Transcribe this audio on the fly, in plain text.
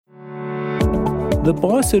The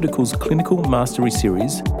Bioceuticals Clinical Mastery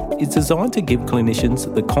Series is designed to give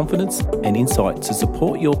clinicians the confidence and insight to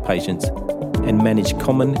support your patients and manage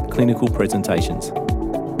common clinical presentations.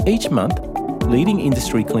 Each month, leading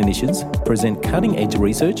industry clinicians present cutting-edge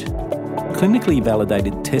research, clinically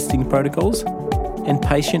validated testing protocols, and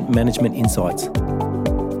patient management insights.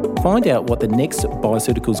 Find out what the next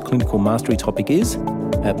Bioceuticals Clinical Mastery topic is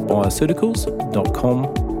at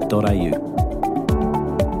bioceuticals.com.au.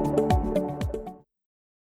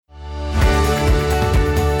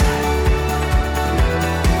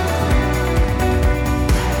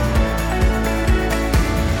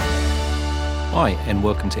 Hi, and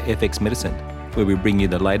welcome to FX Medicine, where we bring you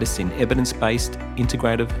the latest in evidence-based,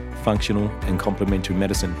 integrative, functional, and complementary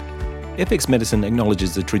medicine. FX Medicine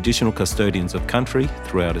acknowledges the traditional custodians of country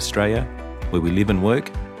throughout Australia, where we live and work,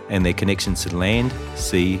 and their connections to land,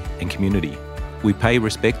 sea, and community. We pay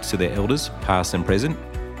respect to their elders, past and present,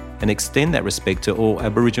 and extend that respect to all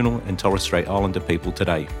Aboriginal and Torres Strait Islander people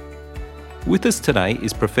today. With us today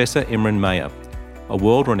is Professor Imran Meir, a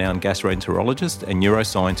world-renowned gastroenterologist and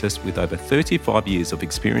neuroscientist with over 35 years of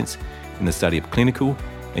experience in the study of clinical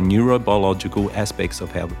and neurobiological aspects of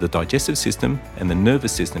how the digestive system and the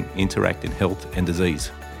nervous system interact in health and disease.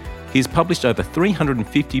 He has published over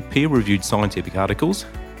 350 peer-reviewed scientific articles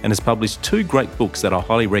and has published 2 great books that I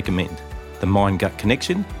highly recommend, The Mind-Gut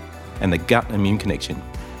Connection and The Gut-Immune Connection.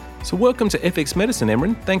 So welcome to FX Medicine,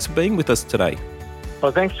 Imran. Thanks for being with us today.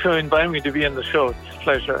 Well, thanks for inviting me to be on the show. It's a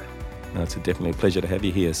pleasure. No, it's definitely a pleasure to have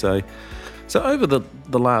you here. So over the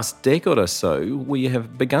last decade or so, we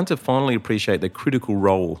have begun to finally appreciate the critical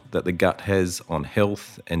role that the gut has on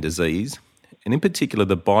health and disease, and in particular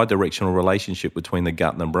the bidirectional relationship between the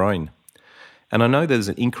gut and the brain. And I know there's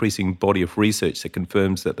an increasing body of research that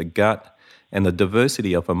confirms that the gut and the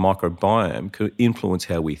diversity of a microbiome could influence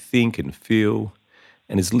how we think and feel,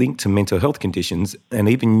 and is linked to mental health conditions and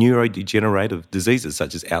even neurodegenerative diseases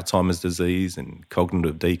such as Alzheimer's disease and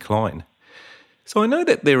cognitive decline. So I know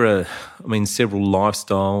that there are, several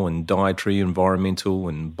lifestyle and dietary, environmental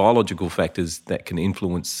and biological factors that can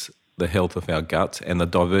influence the health of our gut and the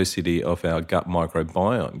diversity of our gut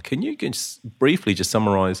microbiome. Can you just briefly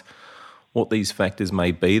summarise what these factors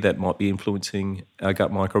may be that might be influencing our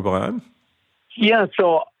gut microbiome? Yeah,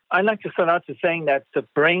 so I'd like to start out to saying that the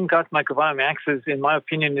brain-gut microbiome axis, in my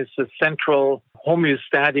opinion, is the central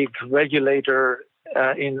homeostatic regulator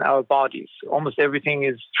in our bodies. Almost everything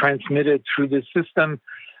is transmitted through this system.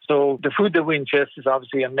 So the food that we ingest is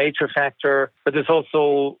obviously a major factor, but there's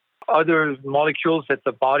also other molecules that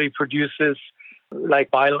the body produces,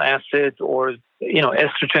 like bile acid or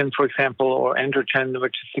estrogen, for example, or androgen,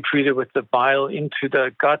 which is secreted with the bile into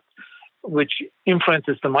the gut, which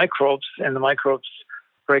influences the microbes, and the microbes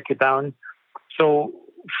break it down. So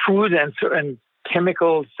food and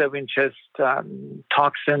chemicals that we ingest,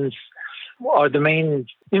 toxins, are the main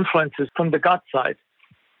influences from the gut side.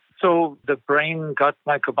 So the brain-gut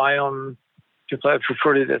microbiome, people have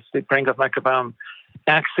referred to it as the brain-gut microbiome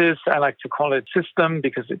axis. I like to call it system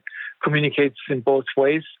because it communicates in both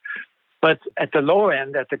ways. But at the lower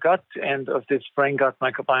end, at the gut end of this brain-gut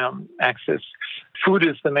microbiome axis, food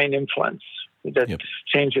is the main influence that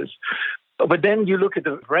changes. But then you look at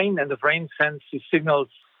the brain, and the brain sends the signals,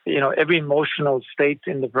 every emotional state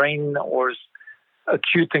in the brain or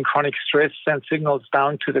acute and chronic stress sends signals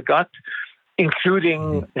down to the gut,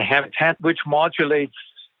 including the habitat, which modulates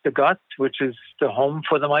the gut, which is the home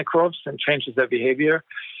for the microbes and changes their behavior.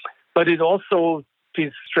 But it also,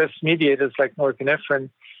 these stress mediators like norepinephrine,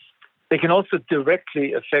 they can also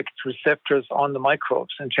directly affect receptors on the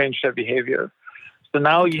microbes and change their behavior. So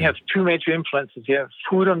now you have 2 major influences. You have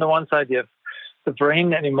food on the one side, you have the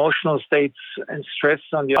brain and emotional states and stress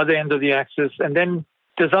on the other end of the axis. And then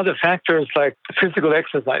there's other factors like physical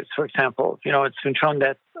exercise, for example. It's been shown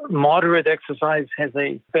that moderate exercise has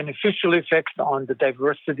a beneficial effect on the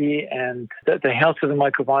diversity and the health of the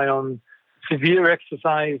microbiome. Severe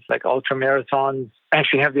exercise, like ultramarathons,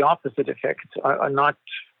 actually have the opposite effect, are not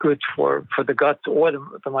good for the gut or the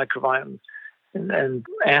microbiome. And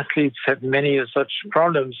athletes have many of such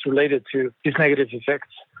problems related to these negative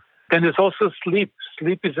effects. Then there's also sleep.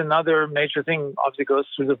 Sleep is another major thing, obviously goes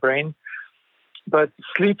through the brain. But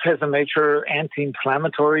sleep has a major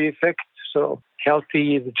anti-inflammatory effect. So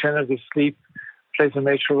healthy, regenerative sleep plays a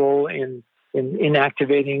major role in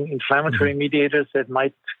inactivating inflammatory mediators that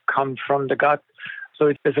might come from the gut. So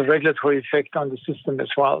it has a regulatory effect on the system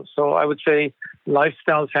as well. So I would say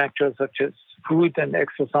lifestyle factors such as food and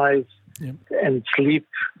exercise and sleep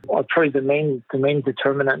are probably the main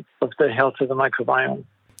determinant of the health of the microbiome.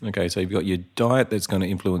 Okay, so you've got your diet that's going to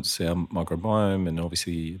influence our microbiome and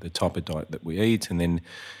obviously the type of diet that we eat, and then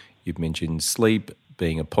You've mentioned sleep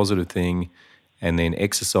being a positive thing, and then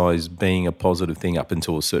exercise being a positive thing up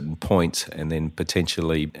until a certain point, and then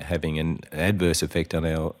potentially having an adverse effect on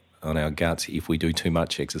our guts if we do too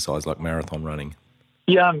much exercise, like marathon running.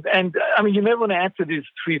 Yeah, and I mean, you may want to add to these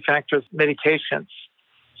three factors medications.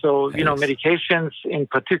 So, medications, in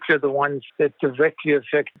particular, the ones that directly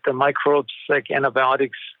affect the microbes, like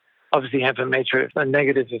antibiotics, obviously have a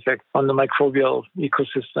negative effect on the microbial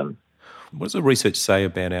ecosystem. What does the research say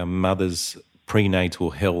about our mother's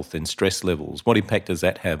prenatal health and stress levels? What impact does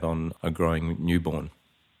that have on a growing newborn?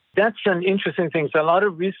 That's an interesting thing. So a lot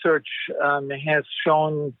of research has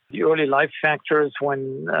shown the early life factors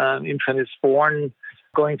when infant is born,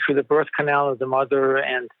 going through the birth canal of the mother,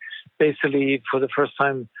 and basically for the first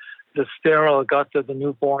time, the sterile gut of the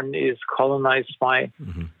newborn is colonized by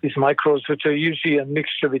these microbes, which are usually a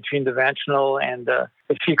mixture between the vaginal and the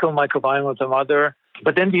fecal microbiome of the mother.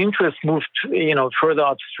 But then the interest moved, further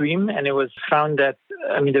upstream, and it was found that,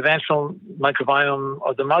 the vaginal microbiome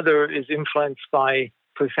of the mother is influenced by,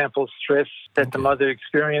 for example, stress that the mother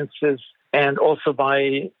experiences, and also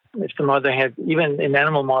by, if the mother had, even in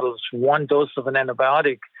animal models, one dose of an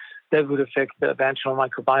antibiotic, that would affect the vaginal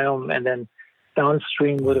microbiome, and then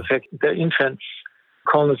downstream would affect the infant's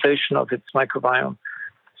colonization of its microbiome.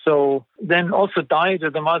 So then also diet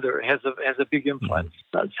of the mother has a big influence.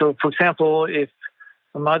 So, for example, if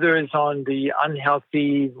the mother is on the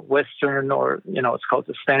unhealthy Western, or, it's called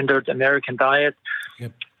the standard American diet,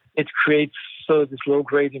 it creates this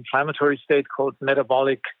low-grade inflammatory state called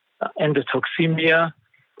metabolic endotoxemia.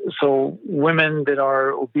 So women that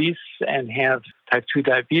are obese and have type 2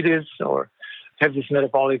 diabetes or have this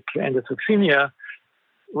metabolic endotoxemia,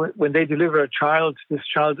 when they deliver a child, this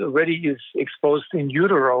child already is exposed in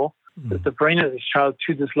utero, the brain of this child,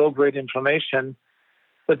 to this low-grade inflammation.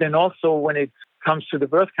 But then also when it comes to the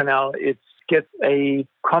birth canal, it gets a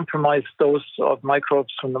compromised dose of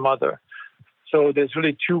microbes from the mother. So there's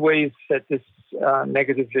really two ways that this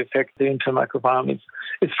negatively affects the infant microbiome.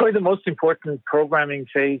 It's probably the most important programming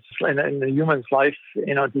phase in the human's life,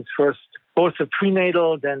 these first, both the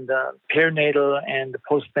prenatal, then the perinatal, and the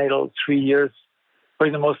postnatal 3 years.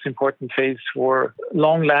 Probably the most important phase for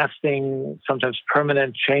long-lasting, sometimes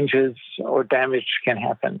permanent changes or damage can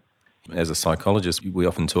happen. As a psychologist, we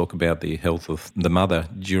often talk about the health of the mother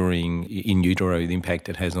in utero, the impact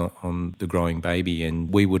it has on the growing baby,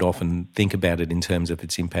 and we would often think about it in terms of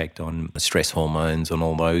its impact on stress hormones and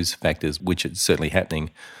all those factors, which is certainly happening.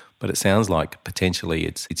 But it sounds like potentially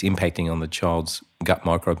it's impacting on the child's gut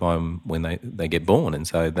microbiome when they get born, and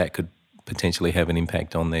so that could potentially have an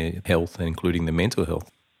impact on their health, including their mental health.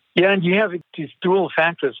 Yeah, and you have these dual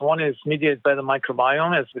factors. One is mediated by the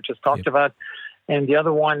microbiome, as we just talked about, and the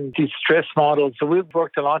other one, these stress models. So we've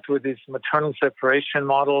worked a lot with these maternal separation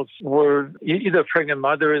models where either a pregnant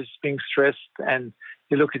mother is being stressed, and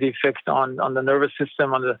you look at the effect on the nervous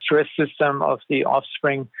system, on the stress system of the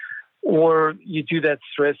offspring, or you do that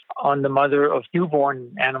stress on the mother of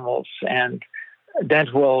newborn animals, and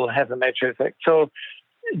that will have a major effect. So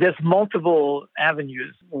there's multiple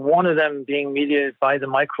avenues, one of them being mediated by the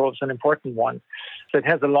microbes, an important one. So it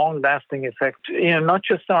has a long-lasting effect, not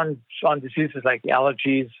just on diseases like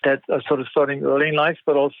allergies that are sort of starting early in life,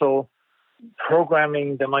 but also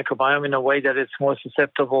programming the microbiome in a way that it's more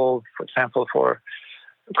susceptible, for example, for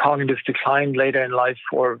cognitive decline later in life,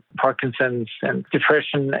 for Parkinson's and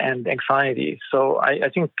depression and anxiety. So I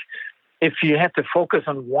think if you had to focus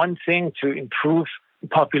on one thing to improve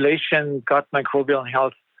population gut microbial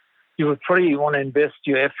health, you would probably want to invest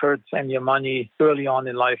your efforts and your money early on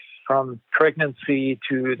in life, from pregnancy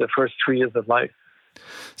to the first 3 years of life.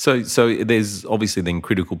 So there's obviously then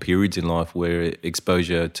critical periods in life where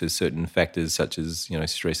exposure to certain factors such as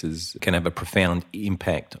stresses can have a profound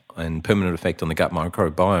impact and permanent effect on the gut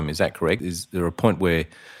microbiome. Is that correct? Is there a point where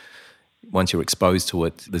once you're exposed to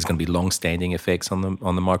it, there's going to be long-standing effects on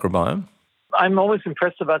the microbiome? I'm always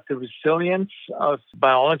impressed about the resilience of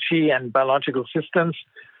biology and biological systems.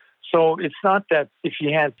 So it's not that if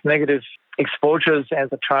you had negative exposures as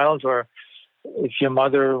a child, or if your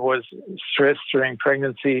mother was stressed during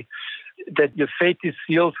pregnancy, that your fate is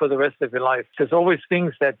sealed for the rest of your life. There's always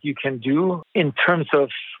things that you can do in terms of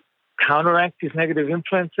counteract these negative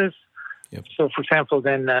influences. Yep. So, for example,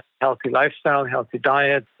 then healthy lifestyle, healthy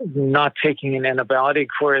diet, not taking an antibiotic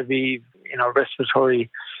for every respiratory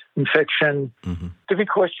infection. Mm-hmm. The big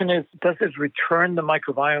question is, does it return the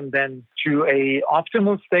microbiome then to a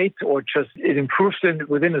optimal state, or just it improves it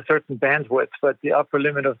within a certain bandwidth, but the upper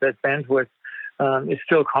limit of that bandwidth is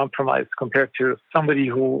still compromised compared to somebody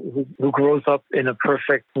who grows up in a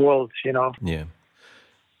perfect world, Yeah.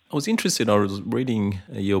 I was interested, I was reading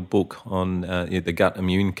your book on the Gut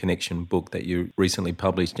Immune Connection book that you recently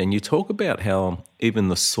published, and you talk about how even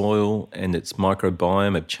the soil and its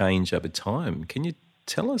microbiome have changed over time. Can you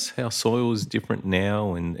tell us how soil is different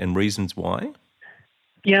now and reasons why?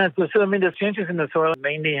 Yeah, so the changes in the soil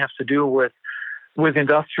mainly have to do with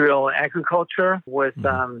industrial agriculture, with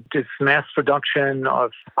this mass production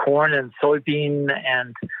of corn and soybean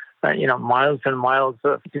and, miles and miles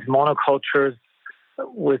of these monocultures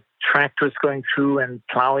with tractors going through and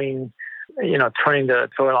plowing, turning the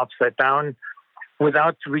soil upside down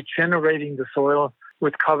without regenerating the soil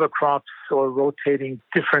with cover crops or rotating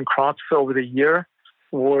different crops over the year,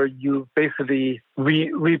 where you basically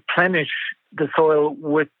replenish the soil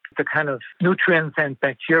with the kind of nutrients and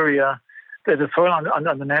bacteria that the soil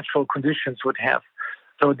under the natural conditions would have.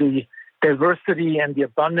 So the diversity and the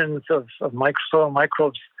abundance of soil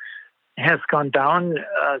microbes has gone down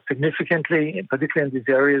significantly, particularly in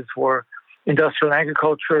these areas where industrial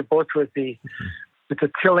agriculture, both with the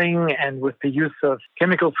tilling and with the use of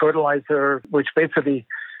chemical fertilizer, which basically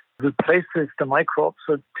replaces the microbes.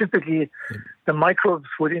 So typically, the microbes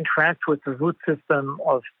would interact with the root system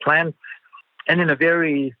of plants, and in a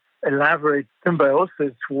very elaborate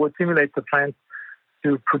symbiosis would stimulate the plants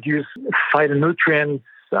to produce phytonutrients,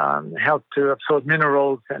 help to absorb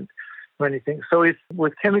minerals and many things. So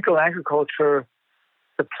with chemical agriculture,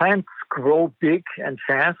 the plants grow big and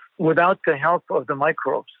fast without the help of the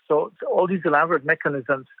microbes. So all these elaborate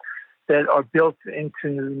mechanisms that are built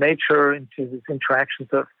into nature, into these interactions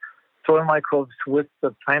of soil microbes with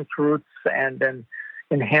the plant roots and then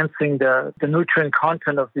enhancing the nutrient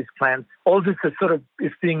content of these plants, all this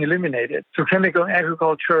is being eliminated through chemical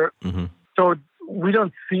agriculture. So we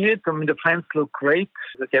don't see it. The plants look great.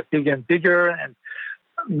 They get bigger and bigger, and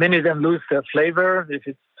many of them lose their flavor if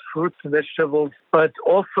it's fruits and vegetables. But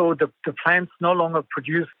also the plants no longer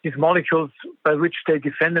produce these molecules by which they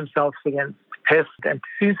defend themselves against pests and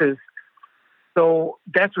diseases. So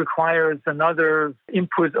that requires another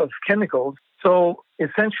input of chemicals. So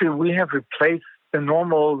essentially we have replaced the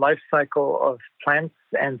normal life cycle of plants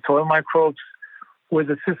and soil microbes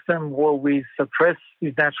with a system where we suppress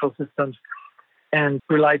these natural systems and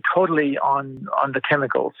rely totally on the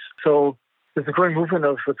chemicals. So there's a growing movement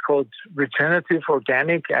of what's called regenerative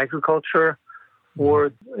organic agriculture,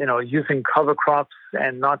 or using cover crops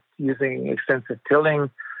and not using extensive tilling,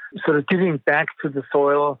 sort of giving back to the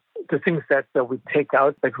soil the things that we take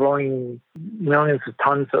out by growing millions of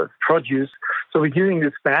tons of produce. So we're giving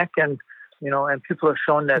this back, and people have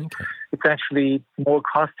shown that it's actually more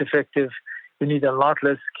cost effective. You need a lot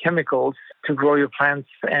less chemicals to grow your plants,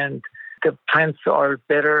 and the plants are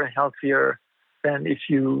better, healthier than if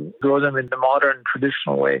you grow them in the modern,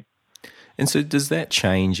 traditional way. And so does that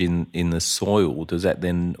change in the soil? Does that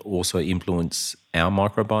then also influence our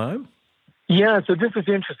microbiome? Yeah, so this is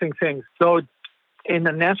the interesting thing. So in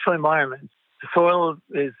a natural environment, the soil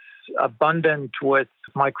is abundant with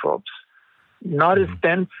microbes. Not as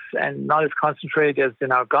dense and not as concentrated as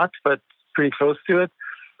in our gut, but pretty close to it.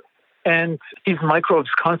 And these microbes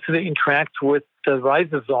constantly interact with the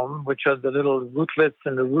rhizosome, which are the little rootlets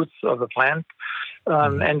and the roots of the plant.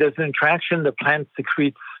 And there's an interaction. The plant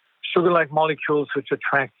secretes sugar-like molecules, which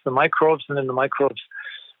attracts the microbes, and then the microbes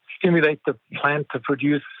stimulate the plant to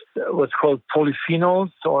produce what's called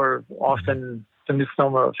polyphenols, or often the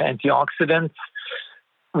misnomer of antioxidants,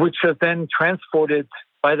 which are then transported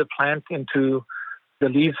by the plant into the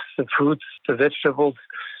leaves, the fruits, the vegetables.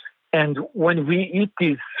 And when we eat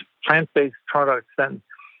these plant-based products, then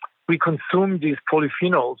we consume these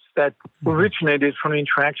polyphenols that originated from the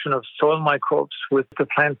interaction of soil microbes with the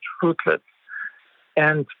plant rootlets.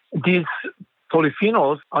 And these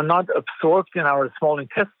polyphenols are not absorbed in our small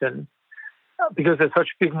intestine because they're such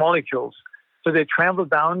big molecules. So they travel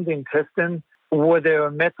down the intestine where they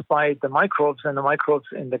are met by the microbes, and the microbes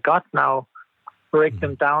in the gut now break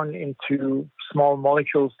them down into small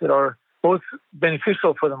molecules that are both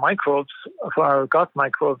beneficial for the microbes, for our gut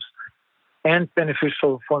microbes, and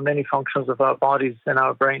beneficial for many functions of our bodies and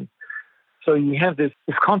our brain. So you have this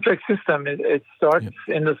complex system. It starts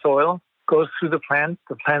in the soil, goes through the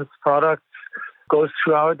plant's products, goes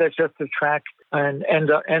through our digestive tract, and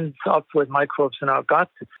ends up with microbes in our gut.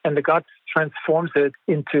 And the gut transforms it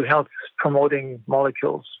into health-promoting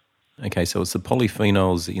molecules. Okay, so it's the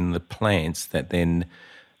polyphenols in the plants that then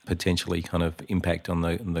potentially kind of impact on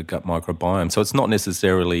the gut microbiome. So it's not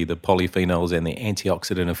necessarily the polyphenols and the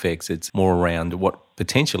antioxidant effects, it's more around what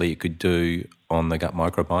potentially it could do on the gut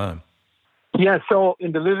microbiome. Yeah, so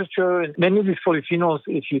in the literature, many of these polyphenols,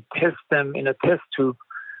 if you test them in a test tube,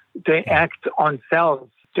 they act on cells.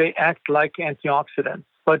 They act like antioxidants.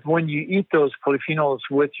 But when you eat those polyphenols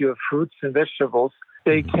with your fruits and vegetables,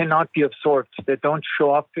 they cannot be absorbed. They don't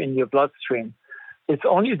show up in your bloodstream. It's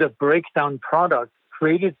only the breakdown product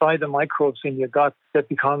created by the microbes in your gut that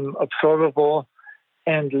become absorbable,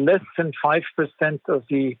 and less than 5% of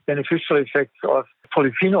the beneficial effects of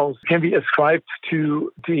polyphenols can be ascribed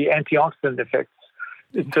to the antioxidant effects.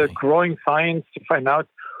 It's a growing science to find out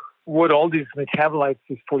what all these metabolites,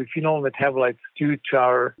 these polyphenol metabolites, do to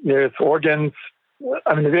our various organs.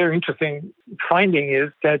 I mean, a very interesting finding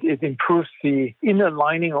is that it improves the inner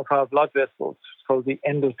lining of our blood vessels, so the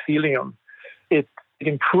endothelium. It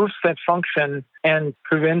improves that function and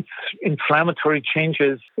prevents inflammatory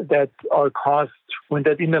changes that are caused when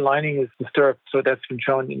that inner lining is disturbed. So that's been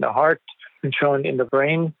shown in the heart, been shown in the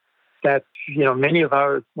brain, that many of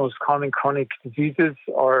our most common chronic diseases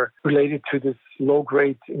are related to this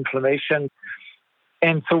low-grade inflammation.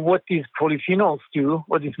 And so what these polyphenols do,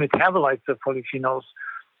 or these metabolites of polyphenols,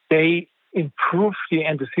 they improve the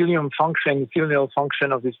endothelial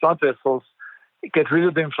function of these blood vessels, get rid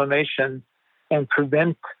of the inflammation, and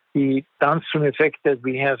prevent the downstream effect that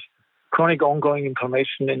we have chronic ongoing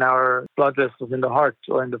inflammation in our blood vessels in the heart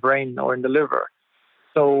or in the brain or in the liver.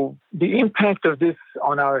 So the impact of this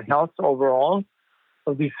on our health overall,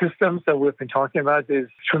 of these systems that we've been talking about, is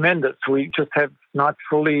tremendous. We just have not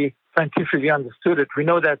fully scientifically understood it. We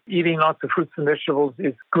know that eating lots of fruits and vegetables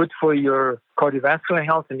is good for your cardiovascular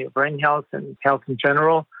health and your brain health and health in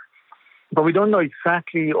general. But we don't know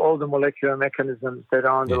exactly all the molecular mechanisms that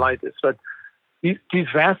are underlie this. But these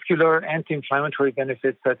vascular anti-inflammatory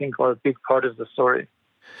benefits, I think, are a big part of the story.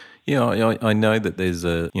 Yeah, I know that there's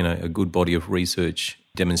a good body of research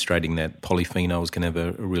demonstrating that polyphenols can have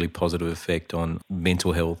a really positive effect on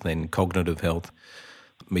mental health and cognitive health.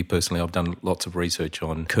 Me personally, I've done lots of research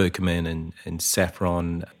on curcumin and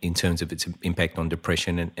saffron in terms of its impact on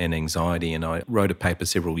depression and anxiety. And I wrote a paper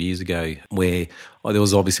several years ago where there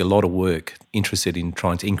was obviously a lot of work interested in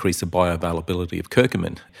trying to increase the bioavailability of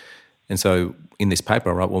curcumin. And so in this paper,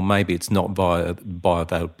 I wrote, well, maybe it's not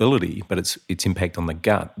bioavailability, but its impact on the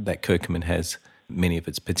gut, that curcumin has many of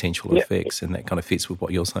its potential effects, and that kind of fits with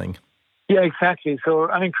what you're saying. Yeah, exactly. So,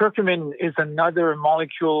 curcumin is another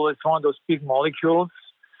molecule. It's one of those big molecules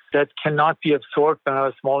that cannot be absorbed by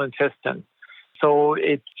our small intestine. So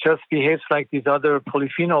it just behaves like these other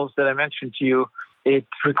polyphenols that I mentioned to you. It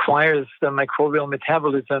requires the microbial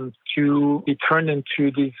metabolism to be turned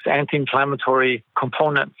into these anti-inflammatory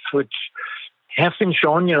components, which have been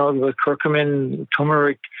shown, with curcumin,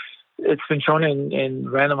 turmeric. It's been shown in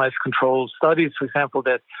randomized controlled studies, for example,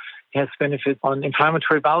 that it has benefit on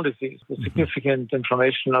inflammatory bowel disease, the significant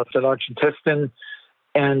inflammation of the large intestine.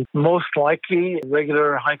 And most likely,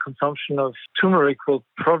 regular high consumption of turmeric will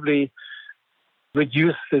probably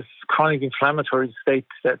reduce this chronic inflammatory state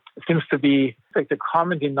that seems to be like the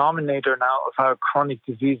common denominator now of our chronic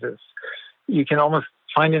diseases. You can almost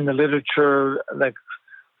find in the literature like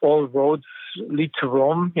all roads lead to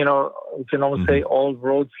Rome. You can almost say all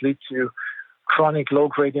roads lead to chronic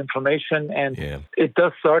low-grade inflammation, and it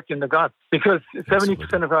does start in the gut because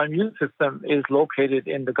 70% of our immune system is located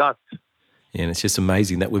in the gut. Yeah, and it's just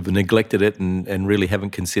amazing that we've neglected it and really haven't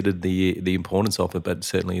considered the importance of it, but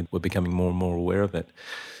certainly we're becoming more and more aware of it.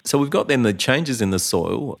 So we've got then the changes in the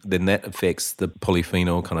soil, then that affects the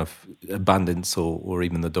polyphenol kind of abundance or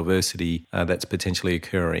even the diversity that's potentially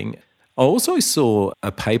occurring. I also saw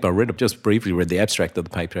a paper, just briefly read the abstract of the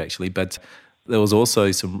paper actually, but there was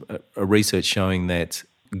also some research showing that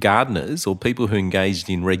gardeners or people who engaged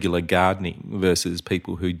in regular gardening versus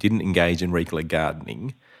people who didn't engage in regular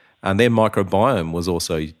gardening, and their microbiome was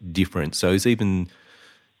also different. So is even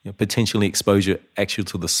potentially exposure actually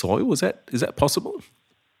to the soil? Is that possible?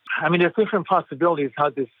 There's different possibilities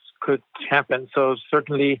how this could happen. So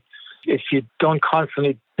certainly if you don't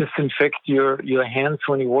constantly disinfect your hands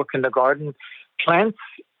when you work in the garden, plants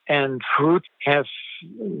and fruit have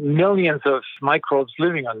millions of microbes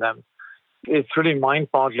living on them. It's really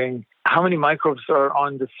mind-boggling how many microbes are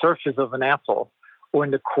on the surface of an apple or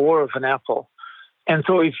in the core of an apple. And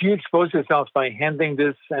so if you expose yourself by handling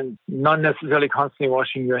this and not necessarily constantly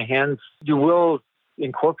washing your hands, you will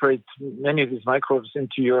incorporate many of these microbes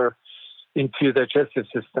into your digestive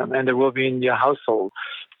system, and they will be in your household.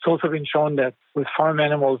 It's also been shown that with farm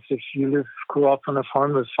animals, if you grew up on a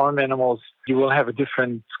farm with farm animals, you will have a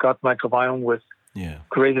different gut microbiome with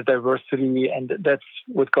greater diversity, and that's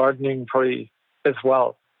with gardening probably as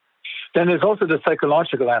well. Then there's also the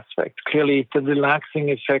psychological aspect. Clearly, the relaxing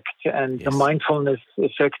effect and the mindfulness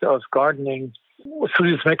effect of gardening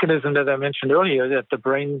through this mechanism that I mentioned earlier, that the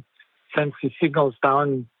brain sends the signals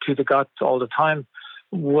down to the gut all the time,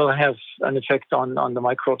 will have an effect on the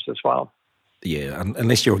microbes as well. Yeah,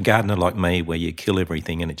 unless you're a gardener like me, where you kill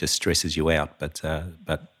everything and it just stresses you out. But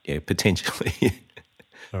yeah, potentially.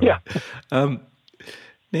 All Yeah. right.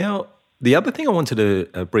 Now, the other thing I wanted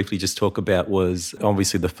to briefly just talk about was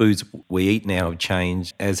obviously the foods we eat now have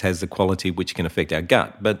changed, as has the quality, which can affect our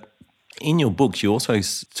gut. But in your books, you also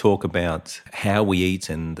talk about how we eat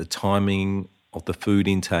and the timing of the food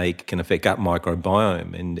intake can affect gut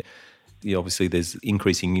microbiome. And obviously there's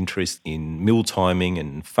increasing interest in meal timing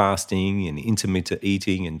and fasting and intermittent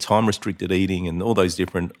eating and time-restricted eating and all those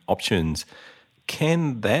different options.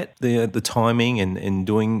 Can that, the timing and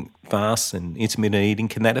doing fasts and intermittent eating,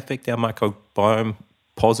 can that affect our microbiome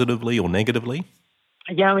positively or negatively?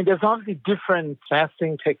 Yeah, I mean, there's obviously different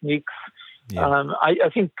fasting techniques. Yeah. I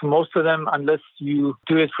think most of them, unless you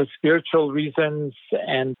do it for spiritual reasons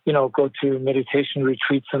and, go to meditation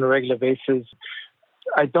retreats on a regular basis,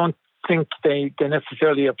 I don't think they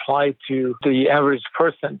necessarily apply to the average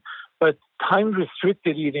person. But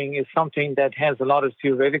time-restricted eating is something that has a lot of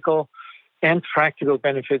theoretical and practical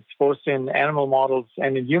benefits, both in animal models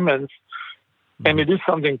and in humans. Mm-hmm. And it is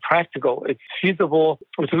something practical. It's feasible.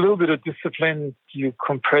 With a little bit of discipline, you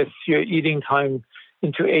compress your eating time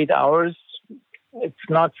into 8 hours. It's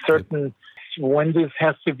not certain when this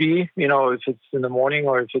has to be, if it's in the morning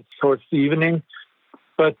or if it's towards the evening.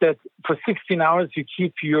 But that for 16 hours, you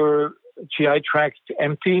keep your GI tract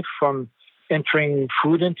empty from entering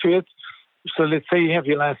food into it. So let's say you have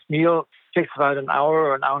your last meal, it takes about an hour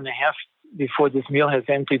or an hour and a half before this meal has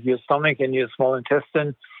emptied your stomach and your small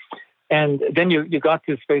intestine. And then you got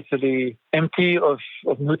this basically empty of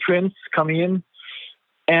nutrients coming in.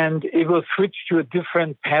 And it will switch to a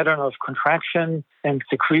different pattern of contraction and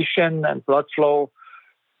secretion and blood flow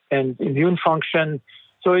and immune function.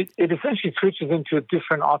 So it essentially switches into a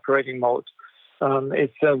different operating mode.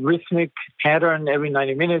 It's a rhythmic pattern. Every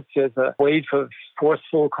 90 minutes, there's a wave of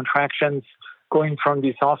forceful contractions going from the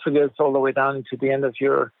esophagus all the way down into the end of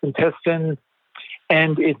your intestine.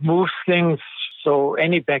 And it moves things. So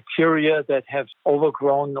any bacteria that have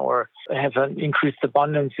overgrown or have an increased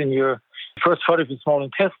abundance in your first part of your small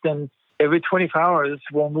intestine, every 24 hours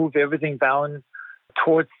will move everything down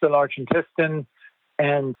towards the large intestine,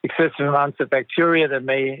 and excessive amounts of bacteria that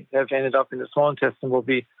may have ended up in the small intestine will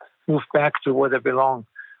be moved back to where they belong,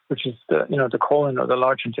 which is the colon or the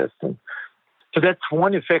large intestine. So that's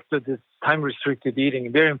one effect of this time-restricted eating, a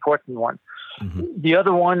very important one. Mm-hmm. The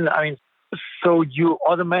other one, so you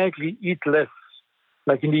automatically eat less.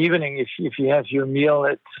 Like in the evening, if you have your meal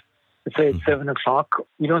at, let's say, at 7 o'clock,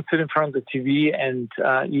 you don't sit in front of the TV and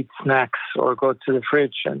eat snacks or go to the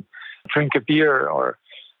fridge and drink a beer.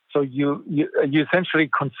 So you essentially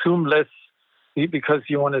consume less because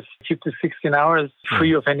you want to keep the 16 hours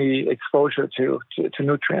free of any exposure to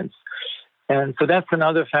nutrients. And so that's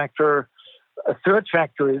another factor. A third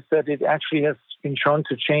factor is that it actually has been shown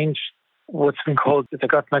to change what's been called the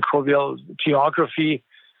gut microbial geography.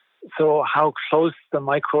 So how close the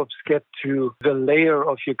microbes get to the layer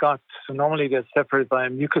of your gut. So normally they're separated by a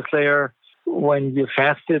mucus layer. When you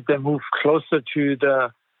fasted, they move closer to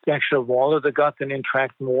the actual wall of the gut and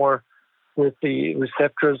interact more with the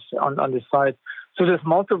receptors on the side. So there's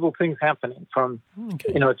multiple things happening from,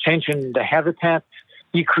 change in the habitat,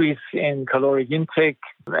 decrease in caloric intake,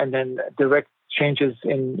 and then direct changes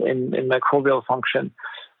in microbial function.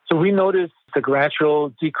 So we noticed a gradual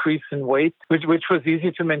decrease in weight, which was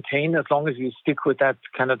easy to maintain as long as you stick with that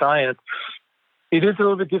kind of diet. It is a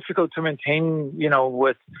little bit difficult to maintain,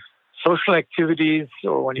 with social activities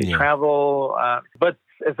or when you travel. But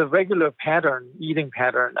as a regular eating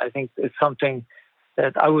pattern, I think it's something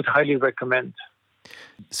that I would highly recommend.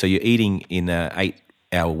 So you're eating in an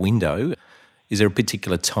 8-hour window. Is there a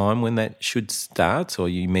particular time when that should start? Or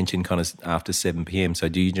you mentioned kind of after 7 p.m. So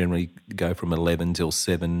do you generally go from 11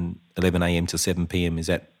 a.m. to 7 p.m.? Is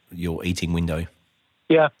that your eating window?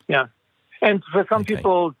 Yeah. And for some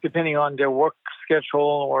people, depending on their work schedule,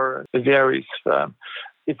 or it varies.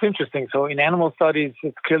 It's interesting. So in animal studies,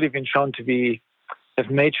 it's clearly been shown to have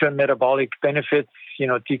major metabolic benefits,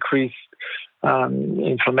 decreased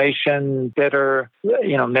inflammation, better,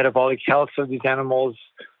 metabolic health of these animals.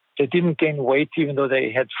 They didn't gain weight even though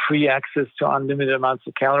they had free access to unlimited amounts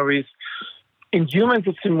of calories. In humans,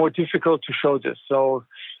 it's been more difficult to show this. So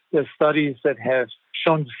there's studies that have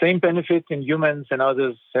shown the same benefit in humans and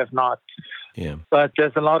others have not. Yeah. But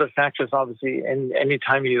there's a lot of factors, obviously, and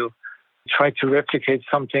anytime you try to replicate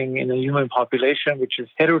something in a human population, which is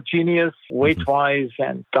heterogeneous weight-wise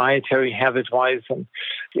and dietary habit-wise, and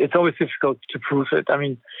it's always difficult to prove it.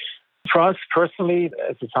 For us personally,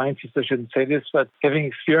 as a scientist, I shouldn't say this, but having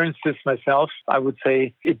experienced this myself, I would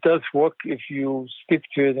say it does work if you stick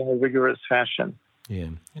to it in a rigorous fashion. Yeah,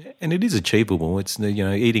 and it is achievable. It's,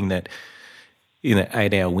 eating that in an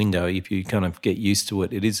 8-hour window, if you kind of get used to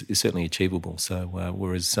it, it's certainly achievable. So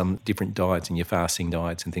whereas some different diets and your fasting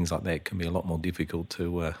diets and things like that can be a lot more difficult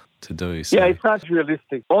to do. So. Yeah, it's not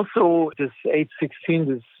realistic. Also, this 8-16,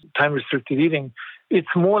 this time-restricted eating, it's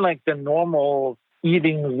more like the normal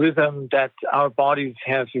eating rhythm that our bodies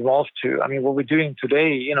have evolved to. I mean, what we're doing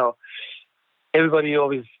today, everybody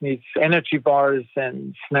always needs energy bars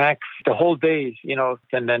and snacks the whole day,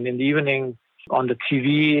 and then in the evening on the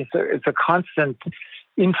TV, it's a constant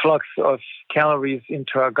influx of calories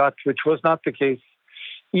into our gut, which was not the case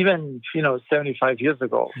even, 75 years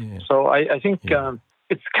ago. Yeah. So I think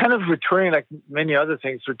it's kind of returning, like many other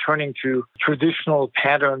things, returning to traditional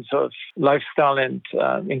patterns of lifestyle and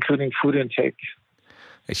including food intake.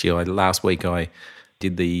 Actually, last week I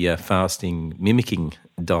did the fasting mimicking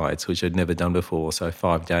diets, which I'd never done before. So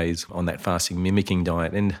 5 days on that fasting mimicking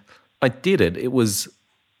diet. And I did it. It was,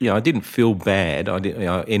 I didn't feel bad.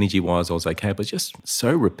 Energy-wise, I was okay, but just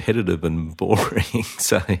so repetitive and boring.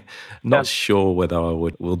 So not sure whether I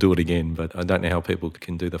will do it again, but I don't know how people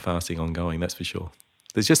can do the fasting ongoing, that's for sure.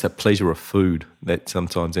 There's just that pleasure of food that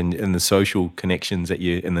sometimes, and the social connections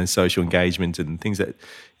and the social engagement and things that,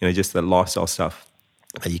 just the lifestyle stuff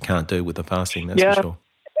that you can't do with the fasting, that's for sure.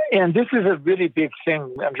 And this is a really big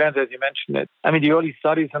thing. I'm glad that you mentioned it. I mean, the early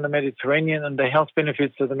studies on the Mediterranean and the health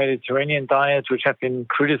benefits of the Mediterranean diet, which have been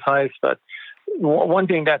criticized, but one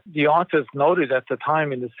thing that the authors noted at the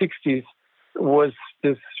time in the 60s was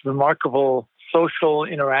this remarkable social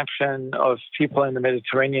interaction of people in the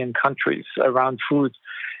Mediterranean countries around food.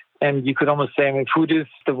 And you could almost say, food is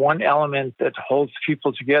the one element that holds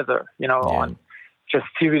people together, on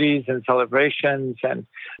festivities and celebrations and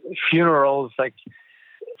funerals. Like,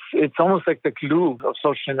 it's almost like the glue of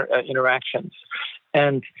social interactions.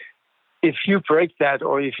 And if you break that,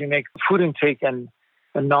 or if you make food intake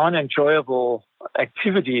a non-enjoyable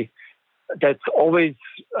activity that's always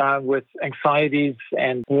with anxieties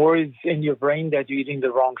and worries in your brain that you're eating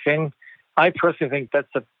the wrong thing, I personally think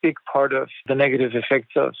that's a big part of the negative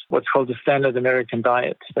effects of what's called the standard American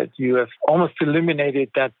diet, that you have almost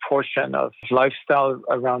eliminated that portion of lifestyle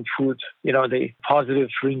around food, the positive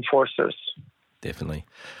reinforcers. Definitely.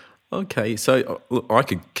 Okay, so look, I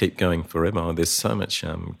could keep going forever. There's so much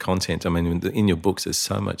content. I mean, in your books, there's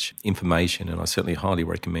so much information, and I certainly highly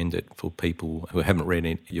recommend it for people who haven't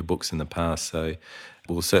read your books in the past. So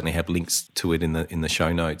we'll certainly have links to it in the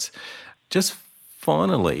show notes. Just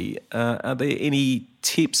finally, are there any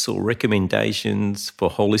tips or recommendations for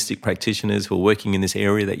holistic practitioners who are working in this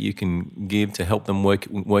area that you can give to help them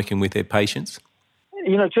working with their patients?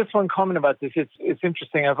 Just one comment about this. It's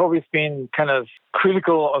interesting. I've always been kind of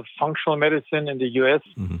critical of functional medicine in the U.S.,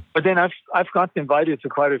 but then I've gotten invited to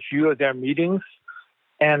quite a few of their meetings.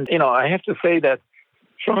 And, I have to say that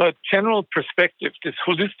from a general perspective, this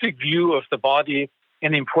holistic view of the body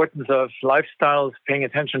and the importance of lifestyles, paying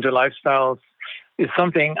attention to lifestyles, is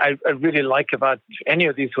something I really like about any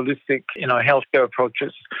of these holistic, healthcare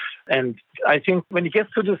approaches. And I think when it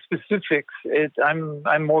gets to the specifics,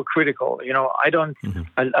 I'm more critical.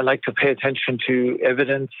 I like to pay attention to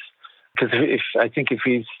evidence, because if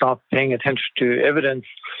we stop paying attention to evidence,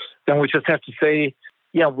 then we just have to say,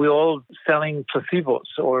 we're all selling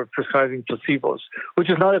placebos or prescribing placebos, which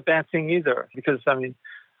is not a bad thing either, because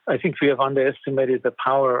I think we have underestimated the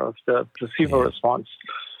power of the placebo response.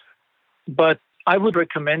 But I would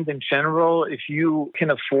recommend in general, if you can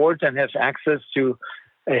afford and have access to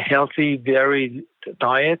a healthy, varied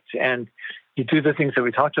diet, and you do the things that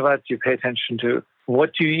we talked about, you pay attention to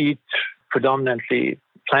what you eat, predominantly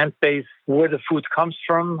plant-based, where the food comes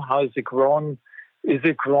from, how is it grown, is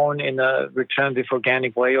it grown in a regenerative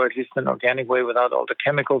organic way, or at least an organic way without all the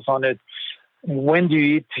chemicals on it? When do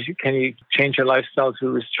you eat? Can you change your lifestyle to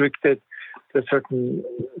restrict it to a certain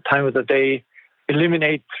time of the day?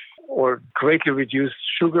 Eliminate or greatly reduce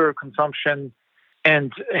sugar consumption,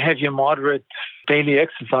 and have your moderate daily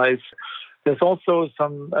exercise. There's also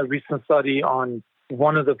some recent study on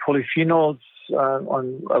one of the polyphenols,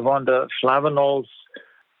 on the flavonols,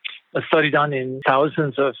 a study done in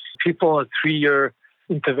thousands of people, a 3-year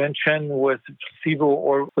intervention with placebo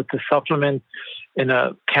or with the supplement in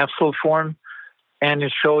a capsule form. And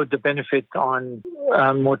it showed the benefit on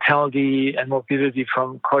mortality and morbidity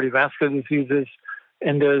from cardiovascular diseases.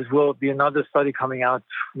 And there will be another study coming out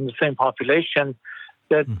from the same population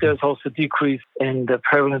that there's also decrease in the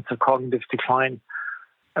prevalence of cognitive decline.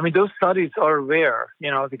 Those studies are rare,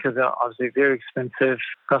 because they're obviously very expensive,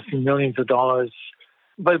 costing millions of dollars.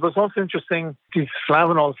 But it was also interesting, these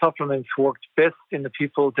flavanol supplements worked best in the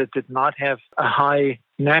people that did not have a high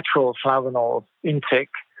natural flavanol intake.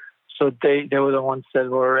 So they were the ones that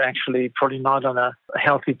were actually probably not on a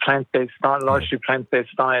healthy plant-based, not largely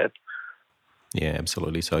plant-based diet. Yeah,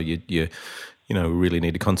 absolutely. So you really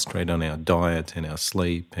need to concentrate on our diet and our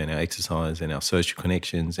sleep and our exercise and our social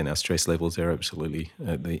connections and our stress levels. They're absolutely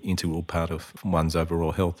the integral part of one's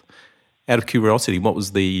overall health. Out of curiosity, what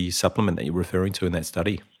was the supplement that you're referring to in that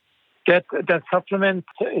study? That supplement,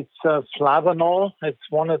 it's flavanol. It's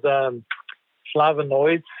one of the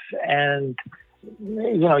flavonoids, and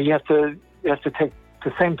you have to take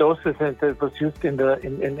the same doses that was used in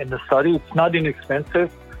the study. It's not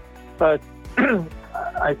inexpensive, but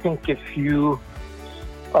I think if you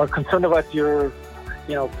are concerned about your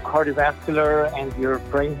cardiovascular and your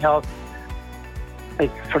brain health,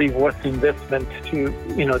 it's pretty worth the investment to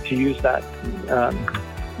use that.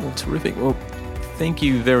 Well, terrific. Well, thank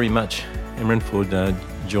you very much, Imran, for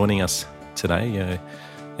joining us today.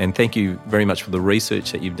 And thank you very much for the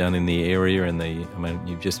research that you've done in the area. And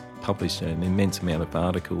you've just published an immense amount of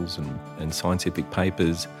articles and scientific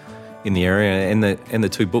papers in the area. And the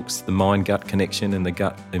two books, The Mind-Gut Connection and The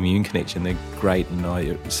Gut-Immune Connection, they're great. And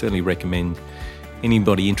I certainly recommend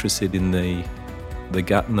anybody interested in the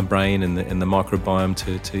gut and the brain and the microbiome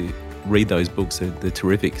to read those books. They're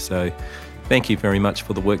terrific. So thank you very much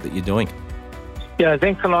for the work that you're doing. Yeah,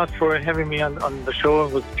 thanks a lot for having me on the show.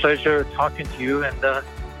 It was a pleasure talking to you, and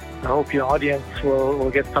I hope your audience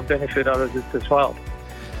will get some benefit out of this as well.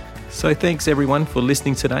 So thanks everyone for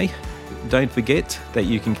listening today. Don't forget that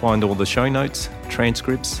you can find all the show notes,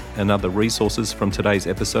 transcripts and other resources from today's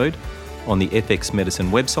episode on the FX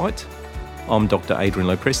Medicine website. I'm Dr. Adrian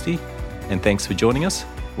Lopresti, and thanks for joining us.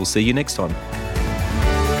 We'll see you next time.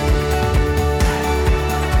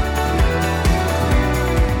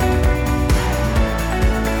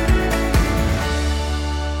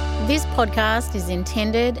 This podcast is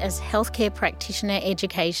intended as healthcare practitioner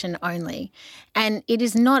education only, and it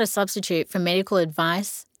is not a substitute for medical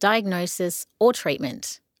advice, diagnosis, or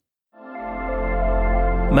treatment.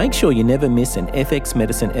 Make sure you never miss an FX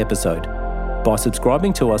Medicine episode by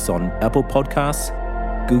subscribing to us on Apple Podcasts,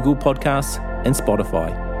 Google Podcasts, and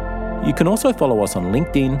Spotify. You can also follow us on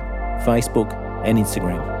LinkedIn, Facebook, and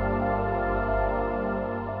Instagram.